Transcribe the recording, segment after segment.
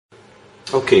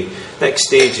Okay, next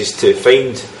stage is to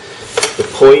find the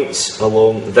points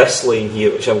along this line here,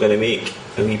 which I'm going to make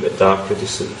a wee bit darker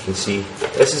just so you can see.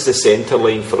 This is the centre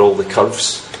line for all the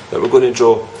curves that we're going to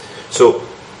draw. So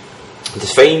to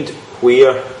find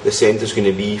where the centre is going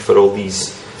to be for all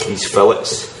these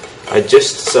fillets, I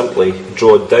just simply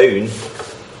draw down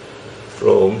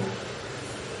from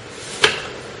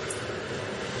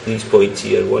these points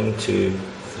here, 1, 2,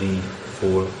 3,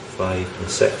 4, 5 and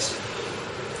 6.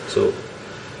 So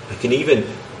I can even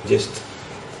just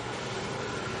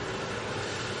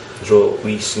draw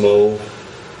wee small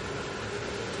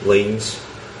lines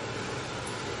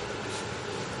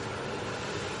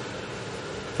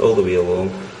all the way along,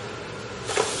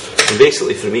 and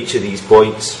basically from each of these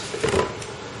points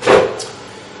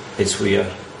is where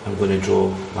I'm going to draw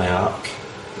my arc,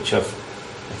 which I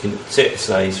can set the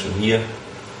size from here,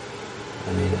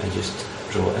 and then I just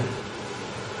draw it in.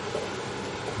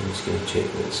 I'm just going to check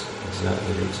that it's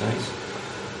exactly the right size.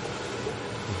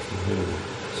 Okay, here we go.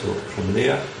 So from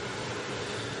there,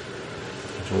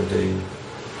 I draw down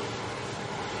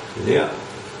to there,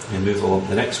 and move along to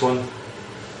the next one,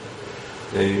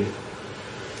 down,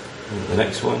 and the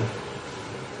next one.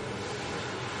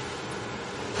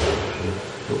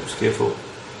 Oops, careful.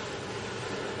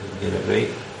 Get it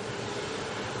right.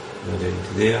 Go down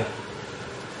to there.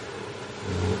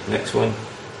 Next one.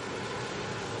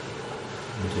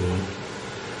 Down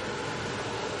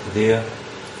to there.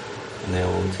 And then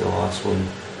along to the last one.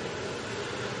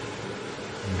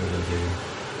 And down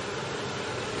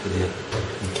to there.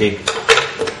 Okay.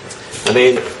 And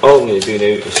then all I'm going to do now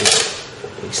is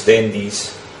just extend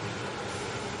these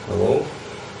along.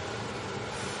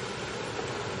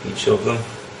 Each of them.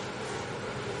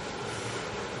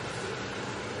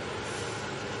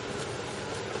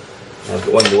 I've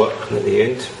got one more at the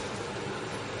end.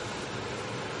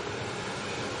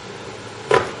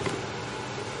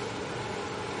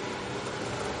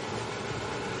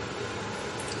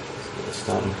 So the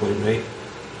starting point right.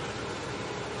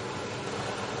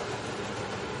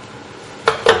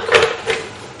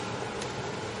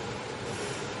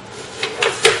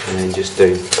 And then just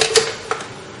down.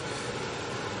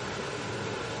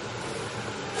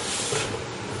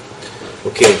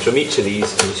 Okay, from each of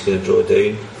these I'm just going to draw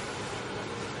down.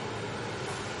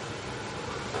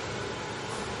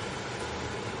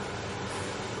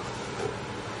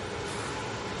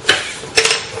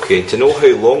 Okay, to know how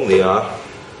long they are,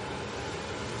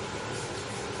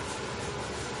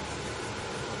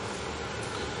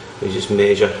 we just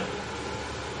measure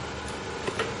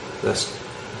this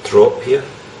drop here.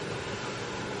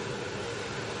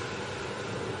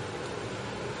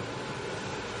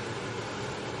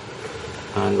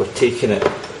 And we're taking it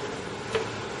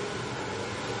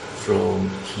from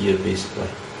here basically.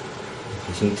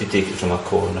 You need to take it from a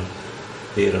corner,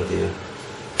 there or there.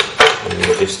 And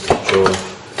then just draw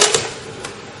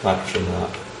back from that.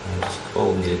 And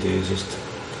all we need to do is just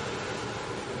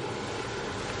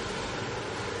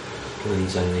draw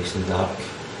these in nice and dark.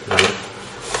 Right.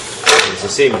 It's the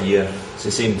same here, it's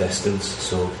the same distance,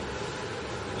 so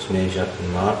just measure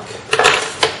and mark.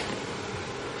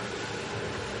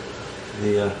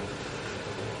 There,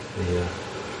 there,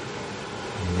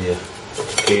 and there.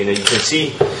 Okay, now you can see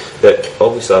that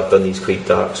obviously I've done these quite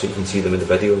dark so you can see them in the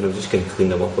video, and I'm just going to clean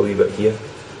them up a wee bit here.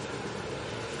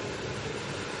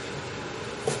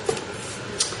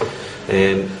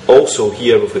 Also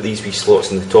here we've got these wee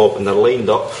slots in the top and they're lined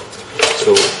up,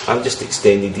 so I've just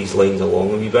extended these lines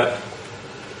along a wee bit,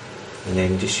 and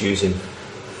then just using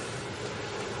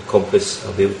a compass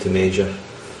I'll be able to measure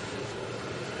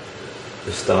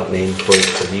the start and end point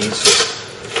for these.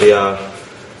 So they are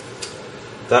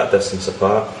that distance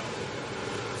apart.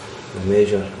 I'll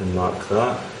measure and mark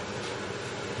that,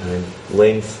 and then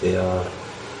length they are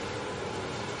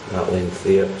that length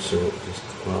there, so just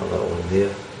mark that one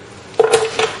there,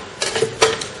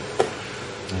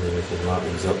 and then we can mark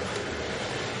these up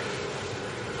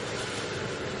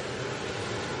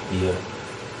here,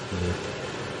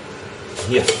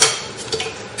 here.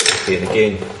 Okay, and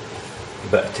again a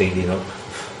bit of tidying up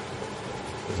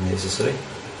is necessary.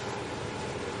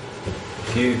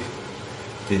 If you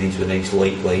do these with nice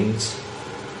light lines,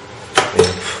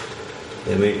 then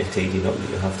the amount of tidying up that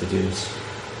you have to do is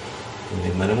going to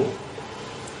be minimal.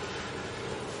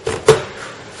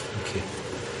 Okay.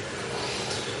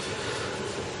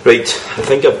 Right, I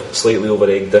think I've slightly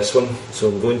over-egged this one, so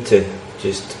I'm going to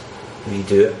just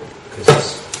redo it because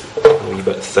it's a wee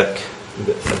bit thick, a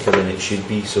bit thicker than it should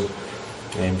be. So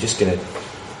I'm just going to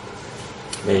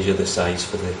measure the size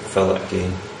for the fillet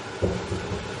again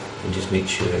and just make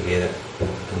sure I get it in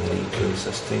the right place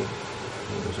this time.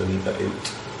 It was a wee bit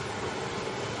out.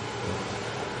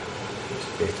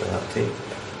 better that time.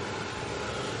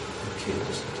 Okay,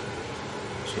 just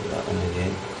check that one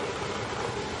again.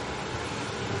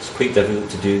 It's quite difficult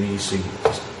to do these, so you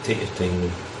just take your time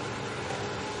and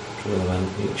draw them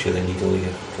in, make sure the needle of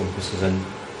your compass is in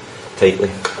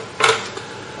tightly.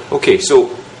 Okay, so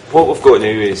what we've got now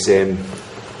is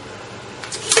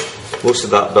most of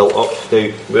that built up. Now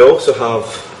we also have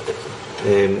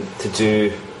to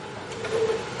do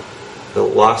the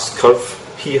last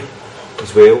curve here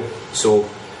as well. So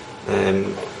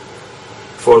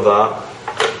for that,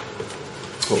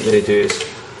 what I'm going to do is,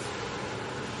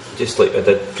 just like I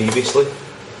did previously,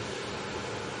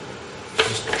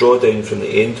 just draw down from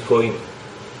the end point,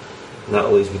 and that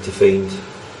allows me to find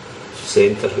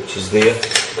centre, which is there,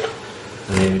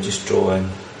 and then we just draw in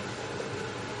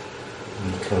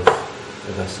and curve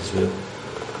for this as well.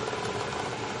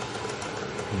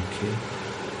 Okay,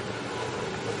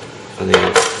 and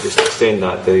then just extend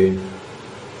that down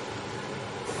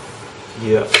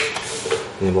here,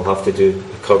 and then we'll have to do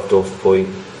a curved off point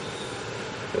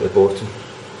at the bottom.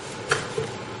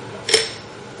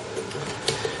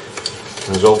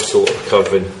 And there's also a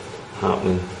curving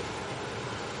happening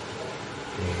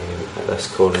at this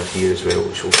corner here as well,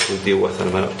 which we'll deal with in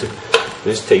a minute or two.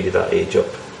 We'll just tidy that edge up.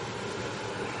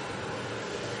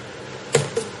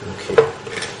 Okay.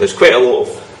 There's quite a lot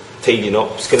of tidying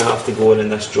up that's going to have to go on in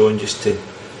this drawing just to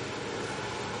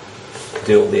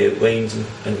do all the outlines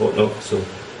and whatnot. So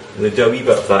I'm going to do a wee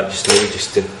bit of that just now,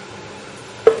 just to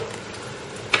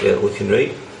get it looking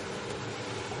right.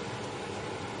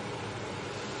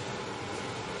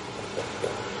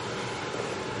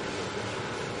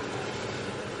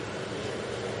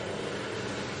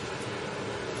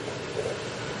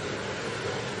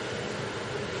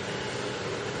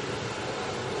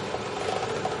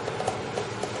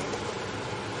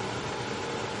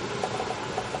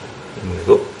 There we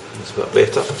go, that's a bit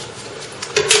better.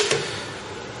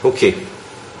 Okay.